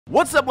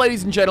What's up,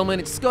 ladies and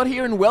gentlemen, it's Scott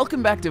here and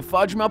welcome back to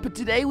FudgeMuppet.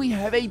 Today we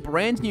have a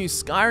brand new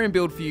Skyrim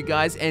build for you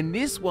guys, and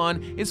this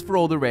one is for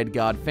all the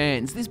Redguard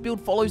fans. This build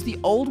follows the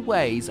old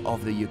ways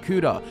of the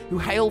Yokudan, who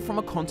hail from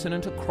a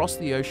continent across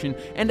the ocean,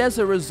 and as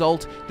a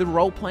result, the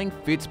role-playing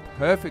fits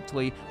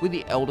perfectly with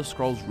the Elder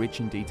Scrolls' rich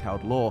and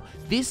detailed lore.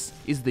 This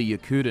is the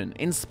Yokudan,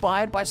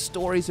 inspired by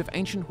stories of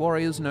ancient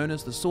warriors known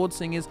as the Sword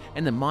Singers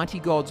and the mighty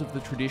gods of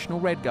the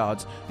traditional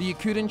Redguards. The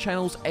Yokudan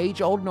channels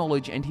age-old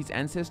knowledge and his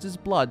ancestors'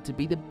 blood to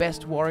be the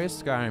best warrior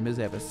Skyrim has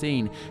ever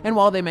seen, and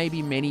while there may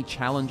be many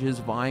challengers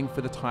vying for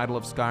the title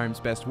of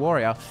Skyrim's best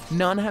warrior,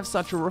 none have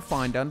such a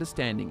refined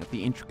understanding of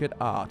the intricate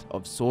art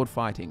of sword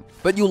fighting.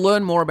 But you'll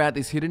learn more about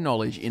this hidden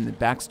knowledge in the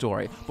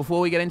backstory.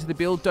 Before we get into the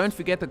build, don't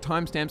forget that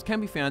timestamps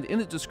can be found in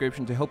the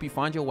description to help you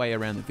find your way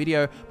around the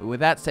video, but with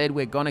that said,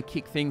 we're gonna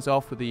kick things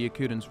off with the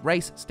Yokudan's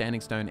race,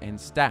 standing stone, and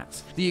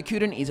stats. The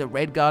Yokudan is a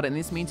Redguard, and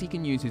this means he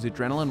can use his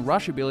adrenaline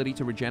rush ability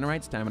to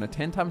regenerate stamina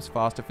 10 times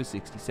faster for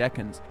 60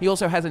 seconds. He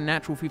also has a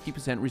natural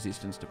 50%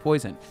 resistance to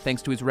poison.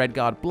 Thanks to his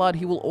Redguard blood,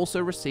 he will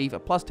also receive a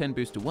plus 10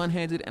 boost to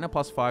one-handed and a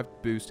plus 5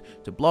 boost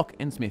to block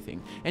and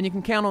smithing, and you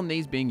can count on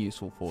these being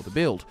useful for the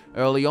build.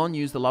 Early on,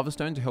 use the Lover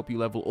Stone to help you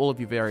level all of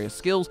your various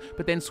skills,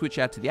 but then switch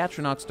out to the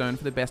Atronach Stone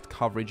for the best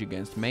coverage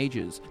against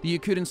mages. The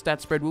Yokudan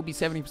stat spread will be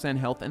 70%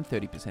 health and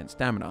 30%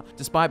 stamina.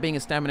 Despite being a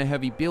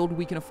stamina-heavy build,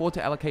 we can afford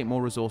to allocate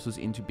more resources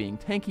into being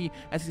tanky,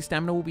 as his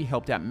stamina will be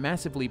helped out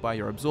massively by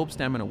your Absorb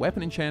Stamina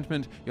weapon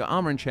enchantment, your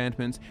armor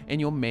enchantments, and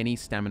your many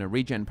stamina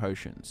regen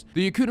potions.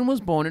 The Yokudan was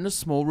born in a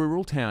small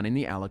rural town in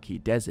the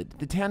Alakir Desert.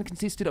 The town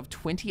consisted of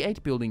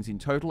 28 buildings in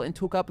total and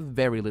took up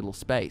very little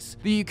space.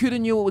 The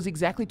Yokudan knew it was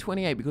exactly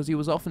 28 because he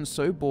was often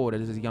so bored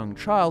as a young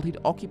child he'd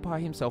occupy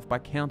himself by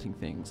counting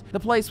things. The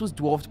place was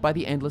dwarfed by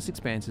the endless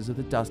expanses of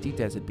the dusty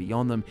desert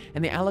beyond them,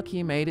 and the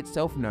Alakir made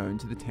itself known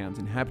to the town's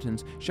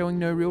inhabitants, showing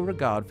no real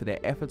regard for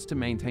their efforts to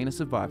maintain a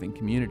surviving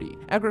community.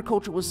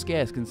 Agriculture was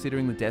scarce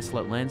considering the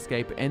desolate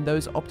landscape, and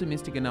those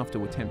optimistic enough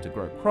to attempt to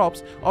grow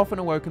crops often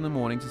awoke in the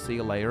morning to see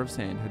a layer of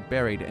sand had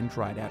buried and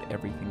dried out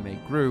everything they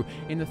grew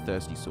in the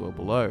thirsty soil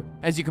below.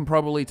 As you can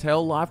probably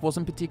tell, life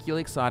wasn't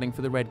particularly exciting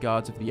for the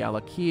Redguards of the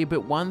Alakir,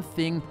 but one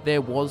thing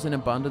there was an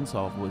abundance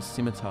of was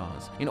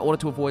scimitars. In order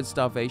to avoid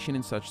starvation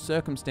in such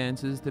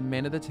circumstances, the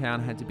men of the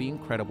town had to be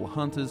incredible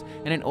hunters,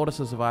 and in order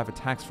to survive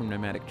attacks from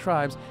nomadic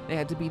tribes, they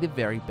had to be the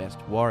very best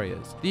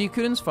warriors. The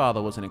Yokudan's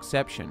father was an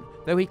exception.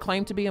 Though he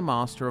claimed to be a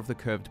master of the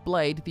curved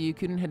blade, the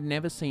Yokudan had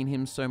never seen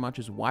him so much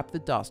as wipe the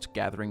dust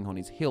gathering on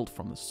his hilt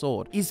from the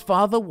sword. His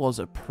father was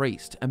a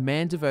priest, a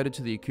man devoted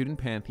to the Yokudan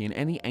pantheon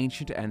and the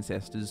ancient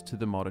ancestors to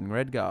the modern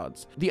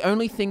Redguards. The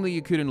only thing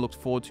the Yokudan looked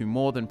forward to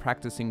more than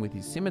practicing with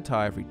his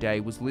scimitar every day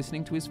was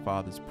listening to his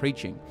father's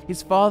preaching.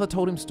 His father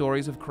told him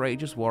stories of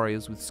courageous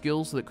warriors with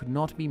skills that could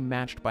not be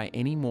matched by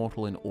any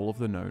mortal in all of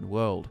the known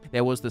world.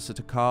 There was the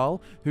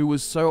Satakal, who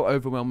was so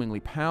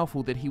overwhelmingly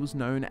powerful that he was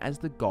known as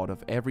the god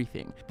of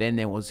everything. Then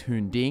there was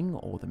Hunding,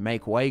 or the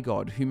Make-Way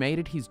god, who made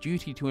it his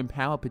duty to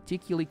empower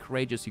particularly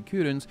courageous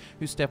Yokudans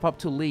who step up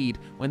to lead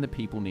when the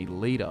people need a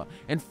leader.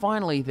 And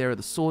finally, there are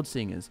the Sword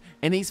Singers,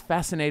 and these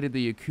fascinated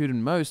the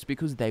Yokudan most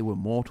because they were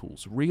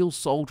mortals, real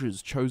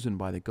soldiers chosen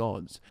by the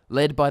gods.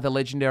 Led by the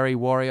legendary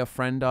warrior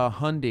Frendar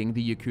Hunding,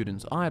 the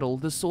Yokudan's idol,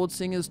 the Sword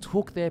Singers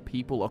took their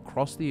people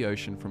across the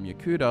ocean from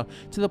Yokuda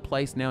to the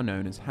place now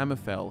known as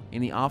Hammerfell,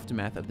 in the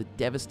aftermath of the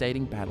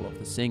devastating Battle of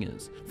the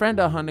Singers.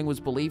 Frendar Hunding was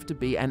believed to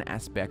be an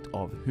aspect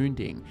of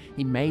Hunding.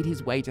 He made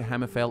his way to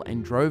Hammerfell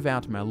and drove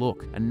out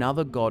Maluk,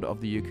 another god of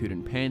the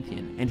Yokudan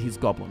pantheon, and his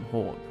goblin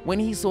horde. When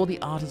he saw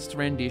the artist's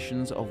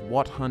renditions of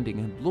what Hunding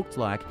had looked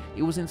like,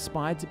 it was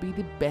inspired to be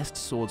the best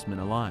swordsman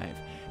alive.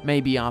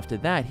 Maybe after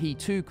that, he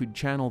too could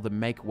channel the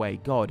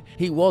Make-Way god.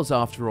 He was,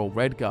 after all,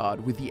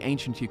 Redguard, with the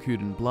ancient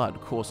Yokudan blood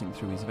coursing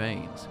through his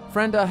veins.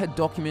 Frendar had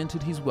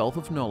documented his wealth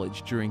of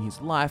knowledge during his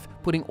life,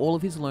 putting all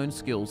of his learned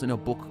skills in a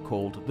book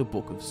called the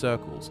Book of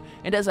Circles.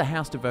 And as a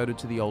house devoted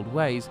to the old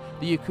ways,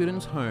 the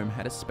Yokudan's home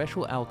had a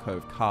special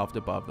alcove carved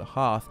above the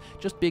hearth,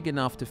 just big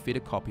enough to fit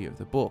a copy of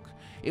the book.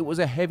 It was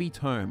a heavy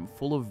tome,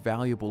 full of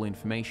valuable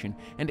information,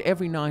 and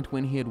every night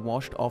when he had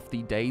washed off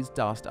the day's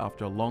dust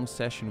after a long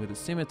session with a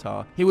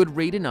scimitar, he would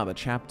read another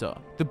chapter.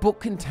 The book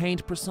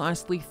contained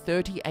precisely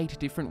 38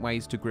 different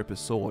ways to grip a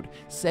sword,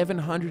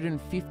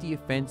 750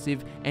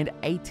 offensive and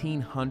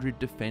 1800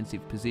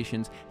 defensive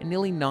positions, and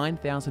nearly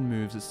 9,000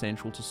 moves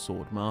essential to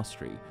sword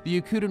mastery.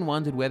 The Yokudan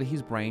wondered whether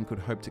his brain could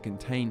hope to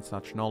contain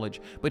such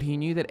knowledge, but he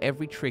knew that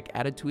every trick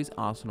added to his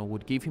arsenal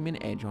would give him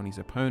an edge on his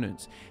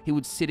opponents. He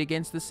would sit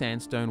against the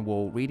sandstone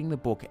wall reading the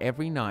book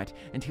every night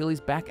until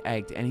his back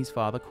ached and his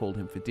father called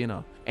him for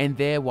dinner. And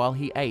there, while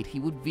he ate, he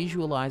would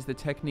visualize the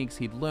techniques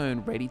he'd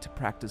learned ready to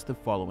practice the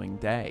following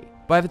day.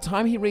 By the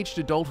time he reached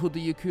adulthood,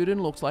 the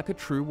Yokudan looked like a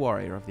true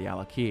warrior of the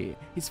Alakir.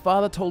 His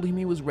father told him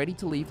he was ready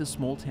to leave the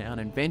small town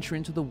and venture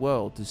into the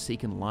world to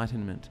seek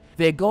enlightenment.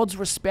 Their gods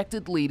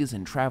respected leaders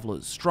and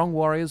travelers, strong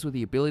warriors with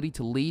the ability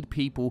to lead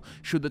people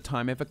should the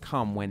time ever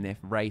come when their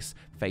race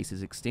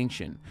faces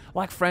extinction.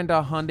 Like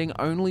Frandar hunting,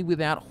 only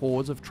without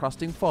hordes of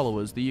trusting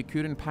followers, the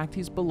Yokudan packed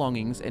his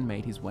belongings and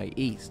made his way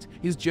east.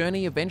 His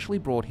journey eventually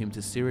brought him to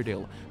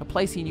Cyrodiil, a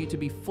place he knew to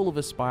be full of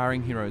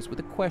aspiring heroes with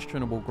a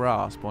questionable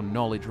grasp on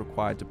knowledge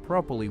required to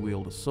properly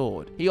wield a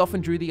sword. He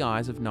often drew the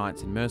eyes of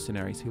knights and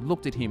mercenaries who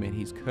looked at him and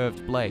his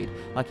curved blade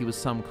like he was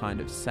some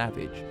kind of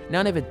savage.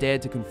 None ever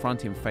dared to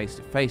confront him face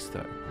to face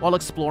though. While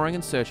exploring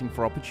and searching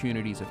for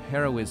opportunities of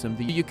heroism,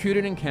 the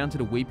Yokudan encountered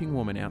a weeping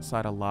woman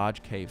outside a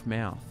large cave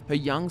mouth. Her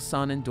young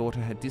son and daughter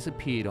had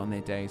disappeared on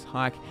their day's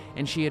hike,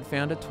 and she had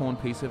found a torn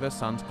piece of her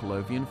son's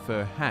Colovian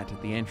fur hat at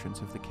the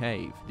entrance of the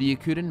cave. The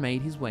Yokudan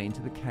made his way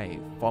into the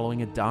cave,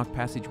 following a dark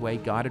passageway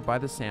guided by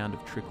the sound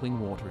of trickling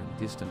water in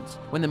the distance.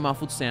 When the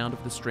muffled sound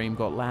of the stream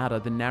got louder,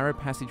 the narrow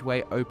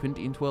passageway opened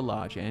into a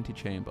large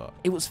antechamber.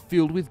 It was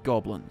filled with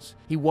goblins.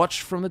 He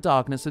watched from the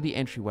darkness of the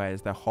entryway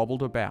as they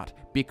hobbled about,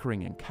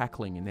 bickering and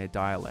cackling in their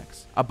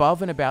dialects.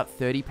 Above and about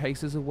 30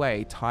 paces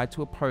away, tied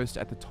to a post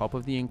at the top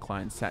of the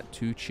incline, sat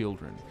two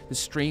children. The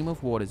stream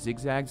of water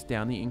zigzagged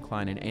down the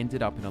incline and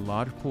ended up in a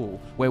large pool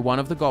where one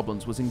of the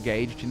goblins was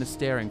engaged in a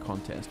staring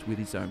contest with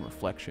his own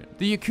reflection.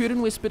 The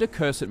Yokudan whispered a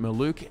curse at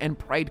Maluk and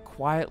prayed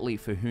quietly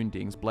for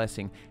Hunding's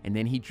blessing, and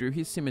then he drew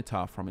his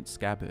scimitar from its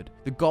scabbard.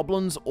 The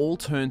goblins all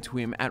turned to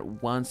him at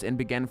once and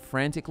began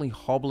frantically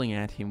hobbling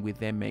at him with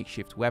their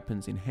makeshift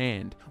weapons in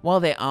hand. While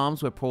their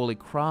arms were poorly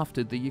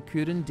crafted, the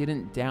Yokudan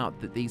didn't doubt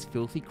that these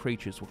filthy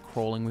creatures were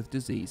crawling with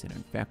disease and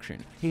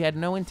infection. He had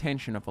no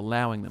intention of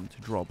allowing them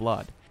to draw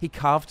blood. He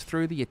carved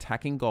through the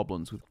attacking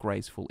goblins with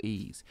graceful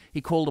ease.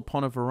 He called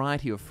upon a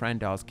variety of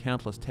Frandar's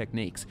countless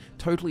techniques,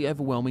 totally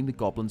overwhelming the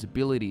goblins'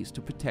 abilities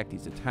to protect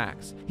his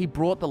attacks. He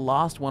brought the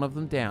last one of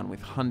them down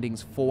with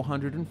Hunding's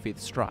 405th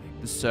strike,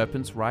 the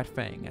serpent's right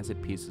fang as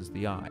it pierces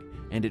the eye,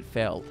 and it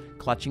fell,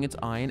 clutching its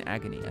eye in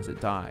agony as it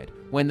died.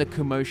 When the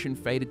commotion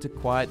faded to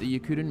quiet, the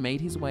Yokudan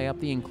made his way up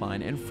the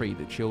incline and freed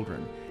the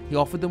children. He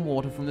offered them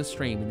water from the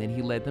stream and then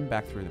he led them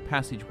back through the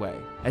passageway.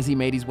 As he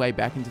made his way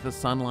back into the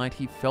sunlight,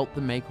 he felt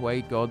the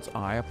Make-Way God's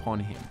eye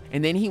upon him,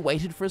 and then he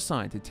waited for a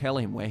sign to tell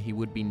him where he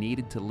would be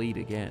needed to lead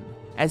again.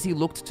 As he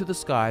looked to the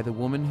sky, the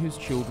woman whose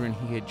children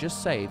he had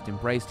just saved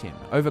embraced him,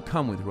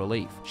 overcome with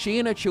relief. She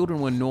and her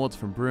children were Nords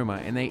from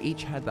Bruma, and they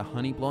each had the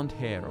honey-blonde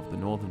hair of the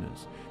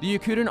Northerners. The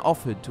Yokudan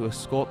offered to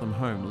escort them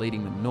home,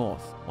 leading them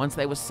north. Once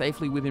they were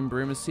safely within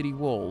Bruma's city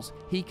walls,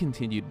 he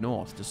continued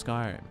north to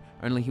Skyrim,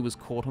 only he was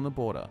caught on the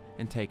border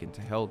and taken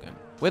to Helgen.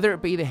 Whether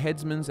it be the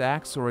headsman's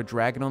axe or a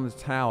dragon on the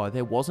tower,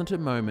 there wasn't a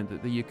moment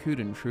that the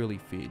Yokudan truly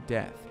feared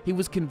death. He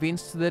was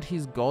convinced that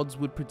his gods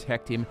would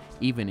protect him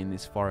even in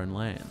this foreign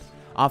land.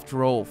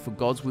 After all, for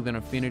gods with an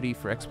affinity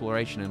for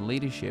exploration and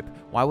leadership,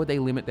 why would they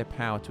limit their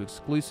power to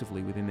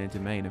exclusively within their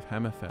domain of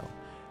Hammerfell?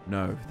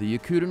 No, the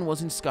Yokudan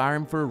was in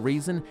Skyrim for a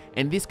reason,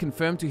 and this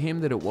confirmed to him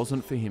that it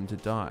wasn't for him to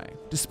die.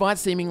 Despite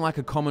seeming like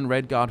a common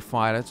Redguard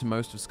fighter to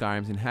most of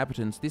Skyrim's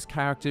inhabitants, this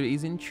character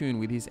is in tune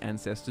with his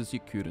ancestors'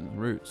 Yokudan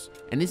roots,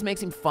 and this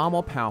makes him far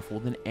more powerful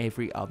than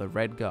every other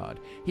Redguard.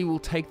 He will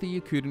take the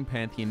Yokudan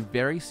pantheon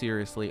very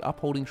seriously,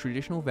 upholding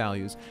traditional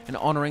values and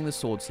honouring the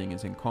sword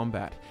singers in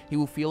combat. He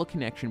will feel a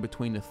connection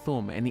between the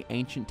Thum and the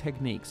ancient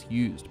techniques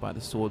used by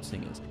the sword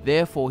singers.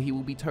 Therefore, he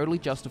will be totally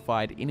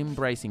justified in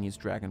embracing his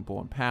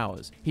dragonborn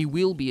powers. He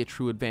will be a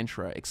true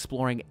adventurer,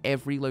 exploring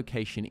every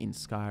location in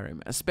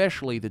Skyrim,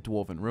 especially the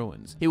Dwarven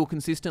ruins. He will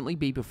consistently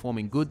be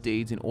performing good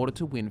deeds in order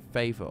to win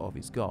favour of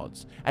his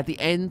gods. At the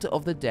end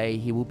of the day,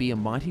 he will be a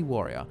mighty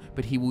warrior,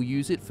 but he will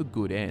use it for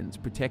good ends,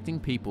 protecting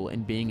people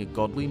and being a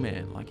godly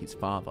man like his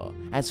father.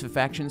 As for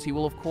factions, he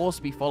will of course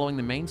be following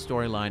the main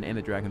storyline and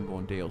the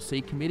Dragonborn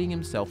DLC, committing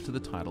himself to the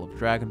title of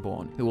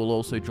Dragonborn. He will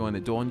also join the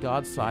Dawn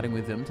Guard, siding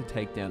with them to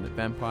take down the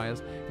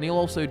vampires, and he'll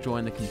also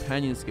join the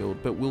Companions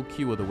Guild, but will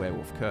cure the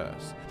werewolf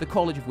curse. The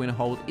College of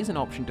Winterhold is an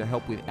option to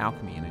help with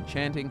alchemy and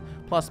enchanting,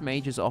 plus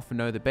mages often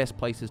know the best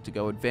places to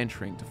go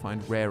adventuring to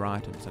find rare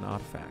items and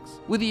artifacts.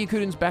 With the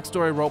Yokudan's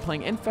backstory,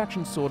 roleplaying, and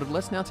faction sorted,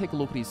 let's now take a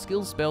look at his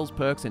skills, spells,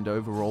 perks, and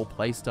overall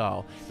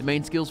playstyle. The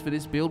main skills for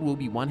this build will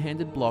be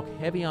one-handed block,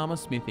 heavy armor,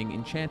 smithing,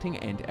 enchanting,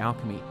 and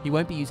alchemy. He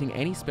won't be using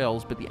any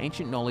spells, but the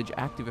Ancient Knowledge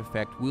active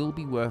effect will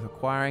be worth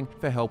acquiring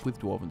for help with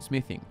dwarven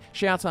smithing.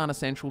 Shouts aren't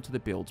essential to the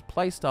build's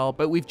playstyle,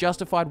 but we've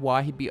justified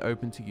why he'd be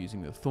open to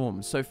using the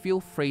Thums, so feel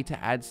free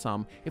to add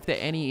some if there are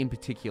any in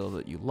particular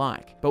that you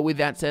like. But with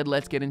that said,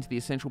 let's get into the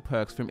essential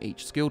perks from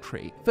each skill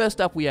tree.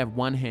 First up, we have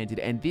one-handed,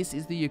 and this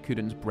is the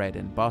Yokudan's bread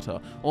and butter.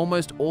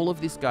 Almost all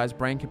of this guy's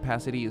brain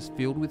capacity is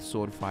filled with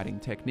sword fighting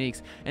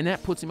techniques, and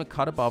that puts him a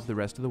cut above the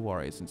rest of the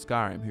warriors in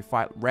Skyrim, who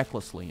fight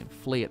recklessly and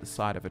flee at the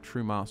sight of a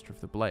true master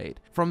of the blade.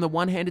 From the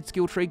one-handed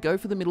skill tree, go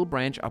for the middle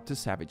branch up to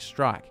Savage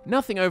Strike.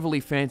 Nothing overly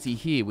fancy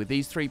here. With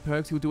these three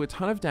perks, you'll do a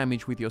ton of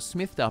damage with your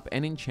smithed up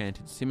and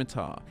enchanted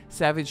scimitar.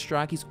 Savage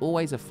Strike is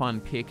always a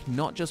fun pick,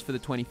 not just for for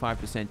the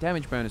 25%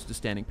 damage bonus to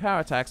standing power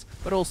attacks,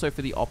 but also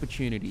for the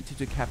opportunity to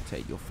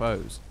decapitate your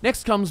foes.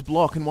 Next comes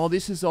Block, and while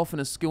this is often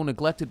a skill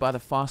neglected by the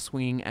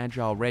fast-swinging,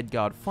 agile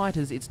Redguard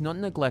fighters, it's not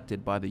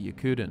neglected by the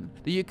Yokudan.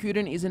 The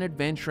Yokudan is an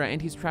adventurer,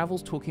 and his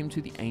travels took him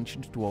to the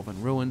ancient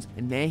dwarven ruins,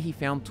 and there he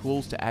found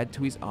tools to add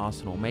to his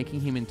arsenal,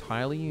 making him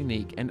entirely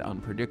unique and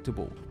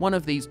unpredictable. One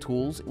of these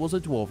tools was a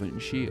dwarven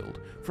shield.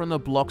 From the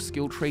Block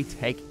skill tree,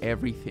 take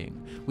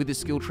everything. With the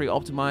skill tree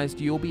optimized,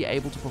 you'll be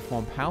able to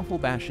perform powerful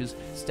bashes,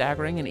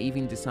 staggering and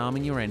even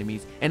disarming your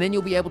enemies, and then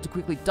you'll be able to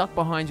quickly duck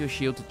behind your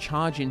shield to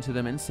charge into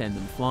them and send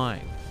them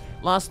flying.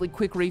 Lastly,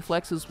 quick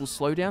reflexes will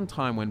slow down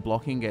time when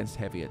blocking against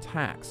heavy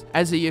attacks.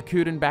 As a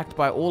Yokudan backed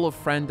by all of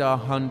Frandar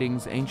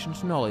Hunding's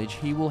ancient knowledge,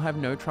 he will have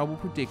no trouble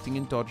predicting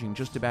and dodging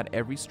just about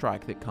every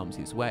strike that comes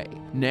his way.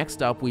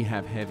 Next up, we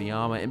have heavy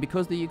armor, and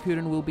because the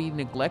Yokudan will be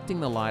neglecting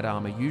the light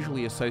armor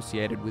usually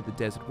associated with the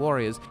desert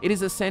warriors, it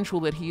is essential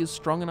that he is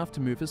strong enough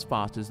to move as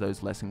fast as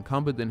those less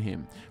encumbered than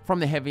him. From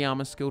the heavy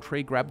armor skill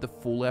tree, grab the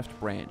full left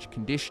branch.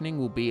 Conditioning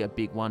will be a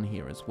big one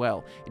here as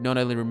well. It not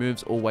only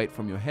removes all weight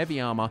from your heavy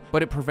armor,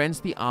 but it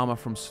prevents the armor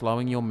from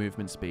slowing your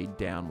movement speed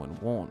down when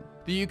worn.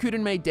 The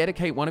Yokudan may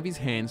dedicate one of his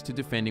hands to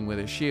defending with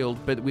a shield,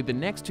 but with the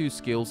next two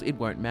skills it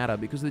won't matter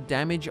because the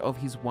damage of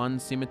his one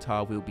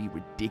scimitar will be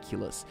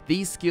ridiculous.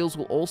 These skills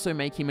will also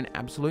make him an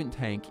absolute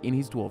tank in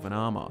his dwarven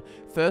armor.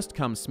 First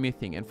comes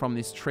smithing, and from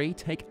this tree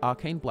take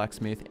arcane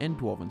blacksmith and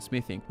dwarven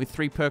smithing. With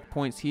 3 perk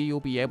points here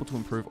you'll be able to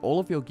improve all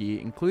of your gear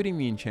including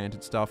the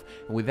enchanted stuff,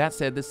 and with that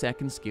said the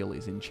second skill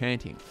is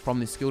enchanting. From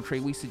this skill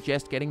tree we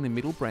suggest getting the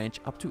middle branch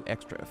up to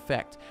extra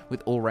effect.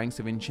 With all ranks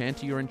of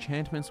enchanter your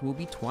enchantments will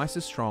be twice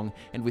as strong,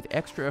 and with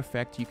extra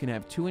effect you can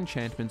have 2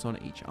 enchantments on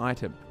each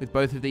item. With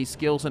both of these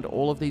skills and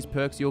all of these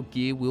perks your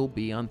gear will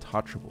be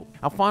untouchable.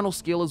 Our final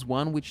skill is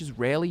one which is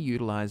rarely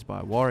utilized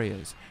by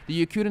warriors.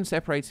 The Yokudan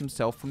separates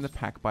himself from the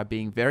pack by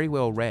being very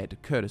well read,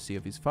 courtesy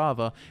of his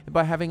father, and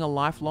by having a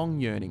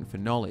lifelong yearning for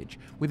knowledge.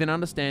 With an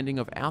understanding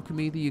of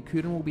alchemy, the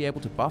Yokudan will be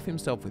able to buff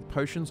himself with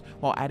potions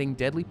while adding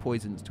deadly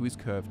poisons to his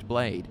curved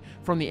blade.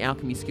 From the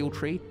alchemy skill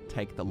tree,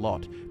 take the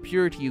lot.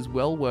 Purity is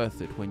well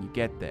worth it when you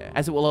get there,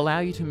 as it will allow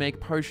you to make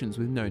potions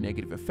with no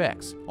negative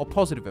effects, or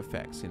positive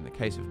effects in the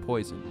case of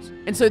poisons.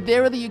 And so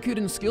there are the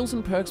Yokudan skills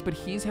and perks, but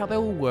here's how they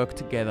will work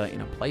together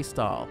in a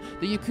playstyle.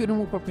 The Yokudan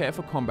will prepare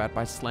for combat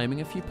by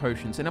slamming a few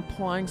potions and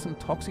applying some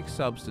toxic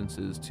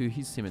substances to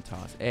his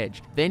scimitar's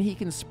edge. Then he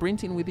can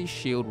sprint in with his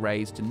shield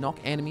raised to knock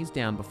enemies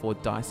down before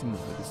dicing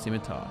them with his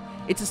scimitar.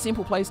 It's a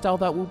simple playstyle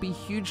that will be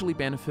hugely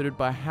benefited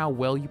by how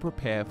well you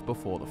prepare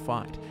before the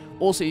fight.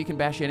 Also, you can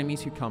bash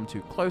enemies who come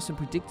too close and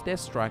predict their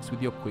strikes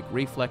with your quick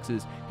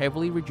reflexes,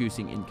 heavily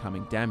reducing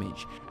incoming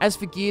damage. As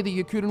for gear,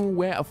 the Yokudan will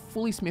wear a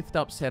fully smithed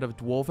up set of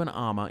dwarven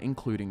armor,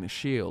 including the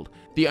shield.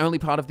 The only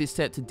part of this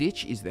set to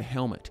ditch is the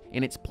helmet.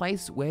 In its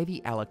place, wear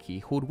the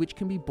Alaki hood, which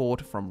can be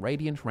bought from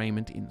Radiant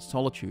Raiment in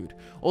Solitude.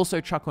 Also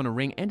chuck on a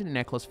ring and a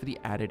necklace for the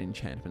added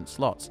enchantment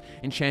slots.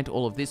 Enchant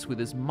all of this with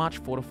as much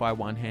Fortify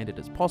one-handed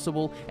as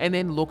possible, and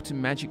then look to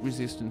magic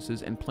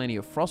resistances and plenty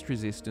of frost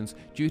resistance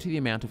due to the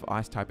amount of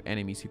ice-type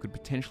enemies who could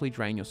potentially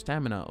drain your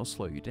stamina or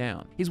slow you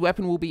down. His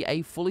weapon will be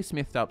a fully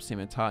smithed up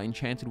scimitar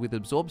enchanted with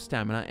absorbed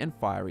stamina and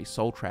fiery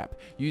soul trap.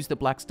 Use the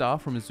black star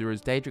from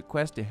Azura's Daedric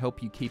quest to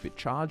help you keep it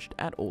charged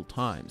at all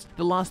times.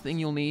 The last thing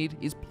you'll need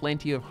is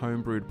plenty of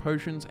homebrewed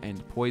potions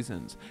and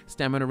poisons.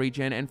 Stamina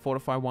regen and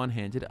Fortify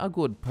one-handed are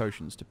good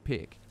potions to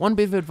pick. One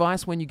bit of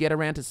advice when you get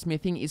around to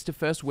smithing is to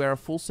first wear a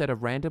full set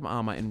of random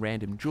armor and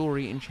random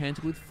jewelry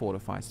enchanted with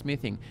Fortify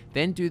smithing,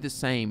 then do the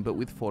same but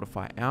with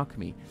Fortify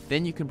alchemy.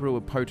 Then you can brew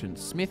a potent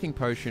smithing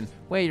potion,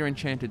 wear your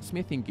enchanted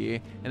smithing gear,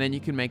 and then you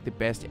can make the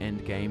best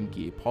endgame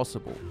gear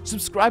possible.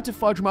 Subscribe to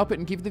FudgeMuppet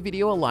and give the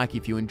video a like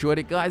if you enjoyed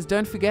it, guys.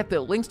 Don't forget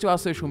that links to our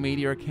social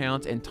media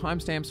accounts and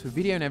timestamps for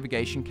video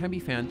navigation can be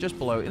found just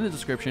below in the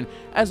description.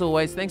 As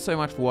always, thanks so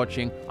much for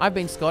watching. I've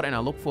been Scott and I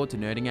look forward to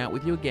nerding out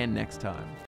with you again next time.